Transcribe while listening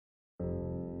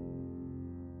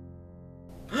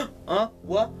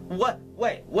What?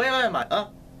 Wait, where am I?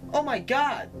 Oh my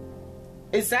god!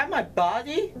 Is that my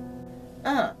body?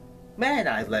 Man,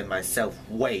 I let myself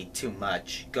way too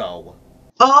much go.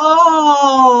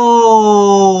 Oh!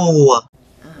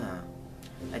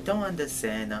 I don't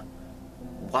understand.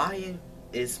 Why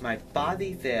is my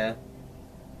body there?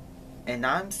 And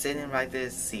I'm sitting right there,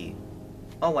 see.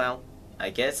 Oh well, I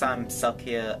guess I'm stuck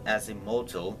here as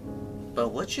immortal. But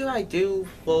what should I do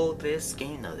for this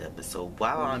game note episode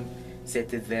while I'm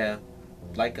sitting there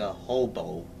like a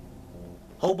hobo?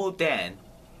 Hobo Dan.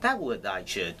 That's what I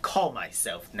should call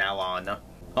myself now on.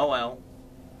 Oh well.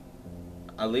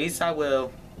 At least I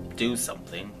will do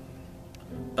something.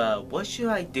 But what should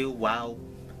I do while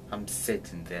I'm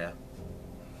sitting there?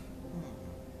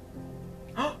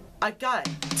 I got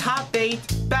it! Top 8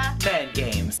 Batman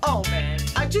games! Oh man,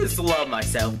 I just love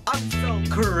myself. I'm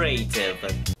so creative.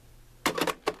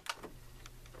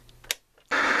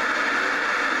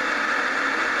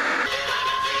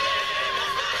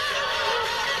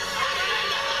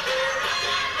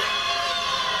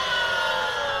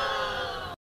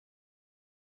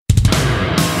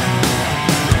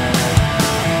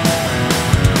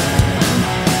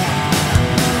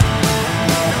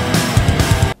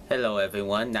 Hello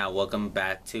everyone, now welcome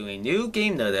back to a new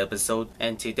Game Nerd episode,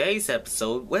 and today's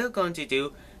episode we're going to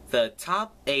do the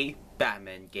top 8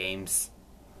 Batman games.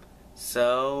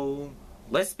 So,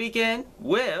 let's begin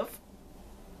with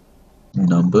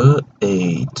Number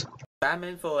 8.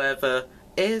 Batman Forever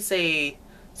is a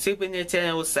Super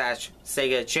Nintendo /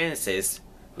 Sega Genesis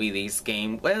release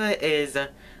game where it is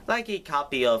like a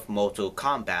copy of Mortal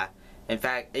Kombat. In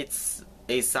fact, it's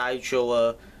a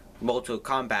sideshow Mortal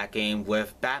Kombat game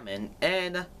with Batman,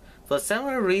 and for some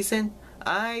reason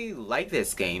I like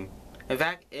this game. In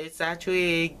fact, it's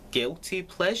actually a guilty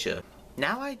pleasure.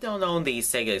 Now I don't own the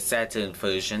Sega Saturn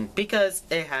version because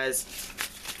it has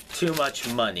too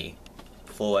much money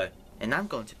for it, and I'm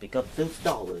going to pick up those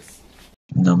dollars.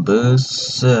 Number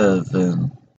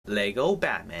 7. Lego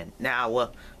Batman. Now,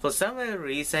 for some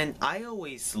reason I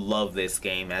always loved this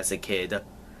game as a kid.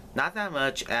 Not that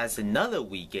much as another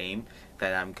Wii game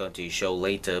that I'm going to show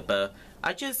later, but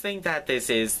I just think that this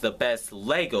is the best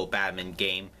Lego Batman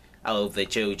game out of the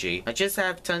trilogy. I just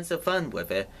have tons of fun with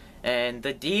it, and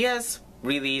the DS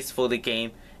release for the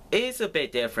game is a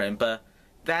bit different, but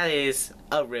that is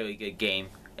a really good game.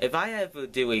 If I ever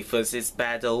do a versus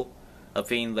battle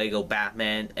between Lego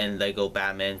Batman and Lego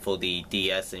Batman for the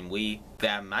DS and Wii,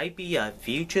 that might be a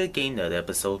future Game Nerd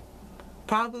episode.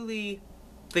 Probably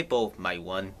they both might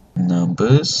win.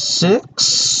 Number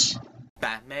 6.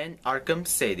 Batman Arkham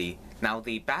City. Now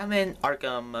the Batman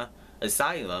Arkham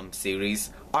Asylum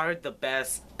series are the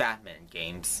best Batman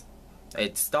games.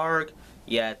 It's dark,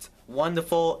 yet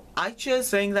wonderful. I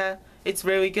just think that it's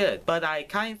really good. But I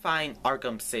kind of find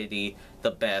Arkham City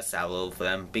the best out of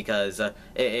them because it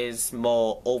is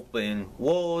more open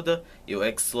world. You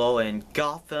explore in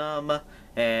Gotham,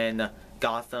 and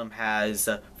Gotham has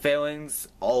villains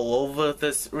all over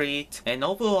the street. And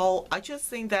overall, I just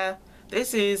think that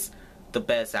this is the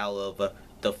best out of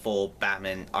the 4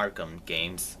 Batman Arkham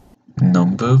games.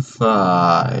 Number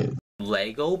 5.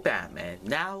 Lego Batman.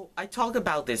 Now, I talked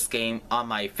about this game on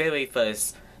my very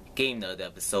first Game Nerd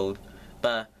episode,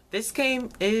 but this game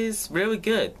is really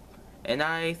good, and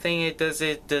I think it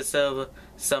doesn't deserve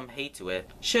some hate to it.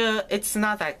 Sure, it's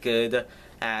not that good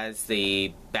as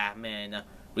the Batman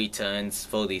Returns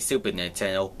for the Super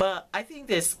Nintendo, but I think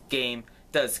this game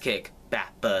does kick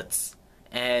bat butts,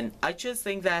 and I just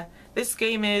think that this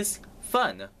game is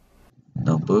fun.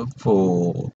 Number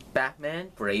 4.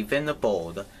 Batman Brave and the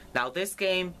Bold. Now this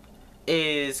game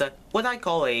is what I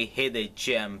call a hidden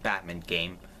gem Batman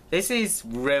game. This is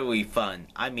really fun.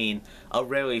 I mean, a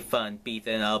really fun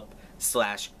beaten up /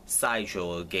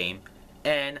 sideshow game.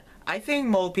 And I think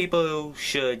more people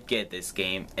should get this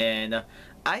game, and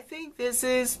I think this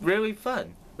is really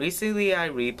fun. Recently I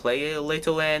replayed it a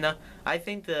little, and I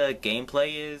think the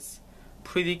gameplay is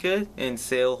pretty good and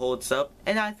still holds up,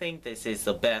 and I think this is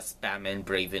the best Batman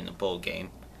Brave and the Bold game.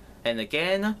 And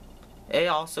again, it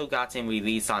also got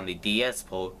released on the DS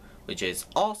port, which is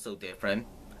also different,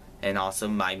 and also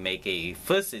might make a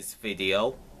versus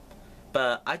video.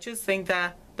 But I just think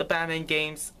that the Batman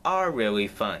games are really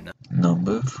fun.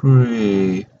 Number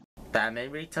 3.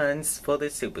 Batman Returns for the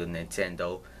Super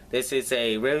Nintendo. This is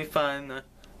a really fun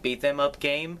beat 'em up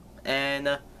game and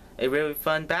a really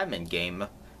fun Batman game.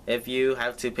 If you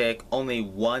have to pick only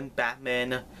one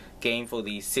Batman game for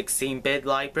the 16-bit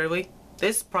library,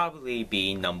 this probably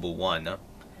be number 1.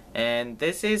 And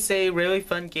this is a really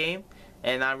fun game,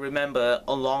 and I remember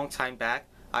a long time back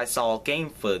I saw game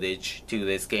footage to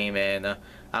this game, and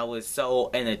I was so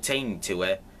entertained to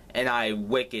it. And I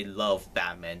wicked loved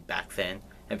Batman back then.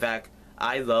 In fact,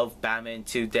 I love Batman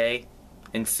today.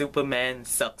 And Superman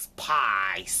sucks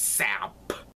pie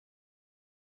sap.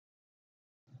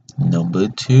 Number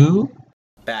 2.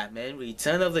 Batman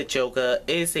Return of the Joker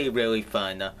is a really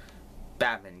fun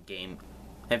Batman game.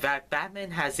 In fact,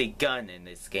 Batman has a gun in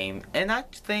this game, and I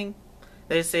think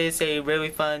this is a really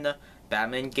fun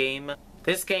Batman game.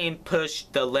 This game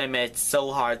pushed the limits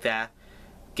so hard that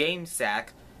GameSack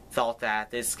thought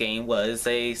that this game was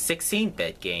a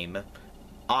 16-bit game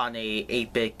on a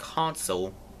 8-bit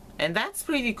console, and that's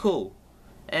pretty cool.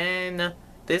 And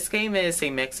this game is a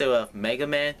mixer of Mega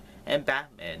Man and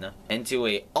Batman into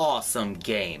an awesome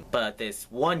game, but this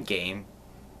one game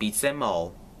beats them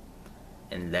all.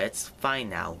 And let's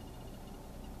find out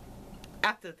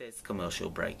after this commercial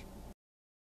break.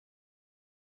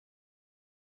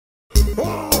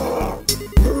 Oh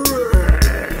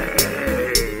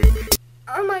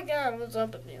my god, what's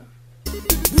up with you?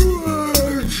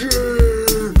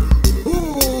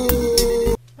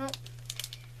 Well,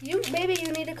 maybe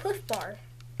you need a Cliff Bar.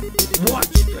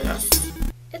 What's this?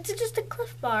 It's just a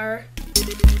Cliff Bar.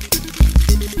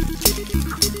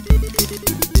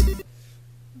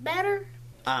 Better?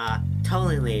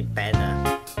 Totally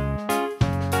better.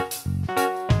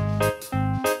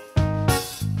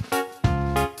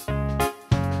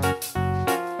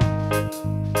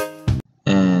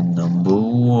 And number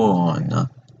 1.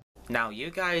 Now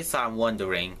you guys are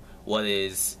wondering what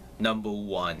is number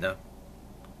 1.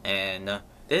 And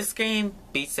this game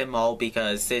beats them all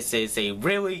because this is a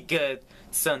really good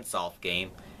Sunsoft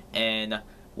game and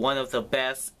one of the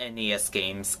best NES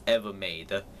games ever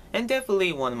made, and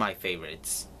definitely one of my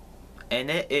favorites. And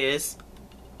it is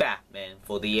Batman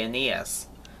for the NES.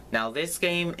 Now this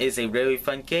game is a really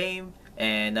fun game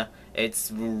and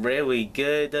it's really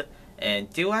good.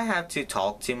 And do I have to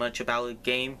talk too much about the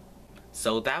game?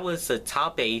 So that was the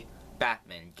top 8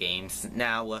 Batman games.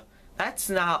 Now that's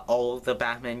not all the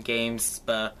Batman games,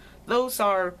 but those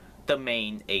are the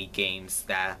main 8 games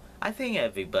that I think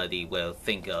everybody will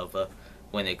think of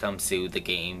when it comes to the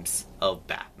games of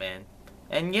Batman.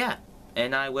 And yeah,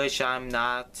 and I wish I'm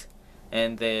not.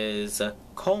 And there's a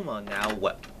coma now.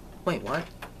 What? Wait, what?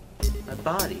 My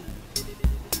body.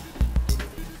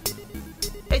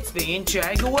 It's being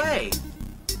dragged away.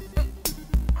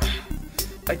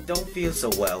 I don't feel so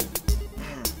well.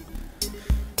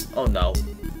 Oh no.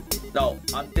 No,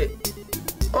 I'm dead.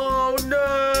 Oh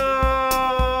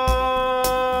no!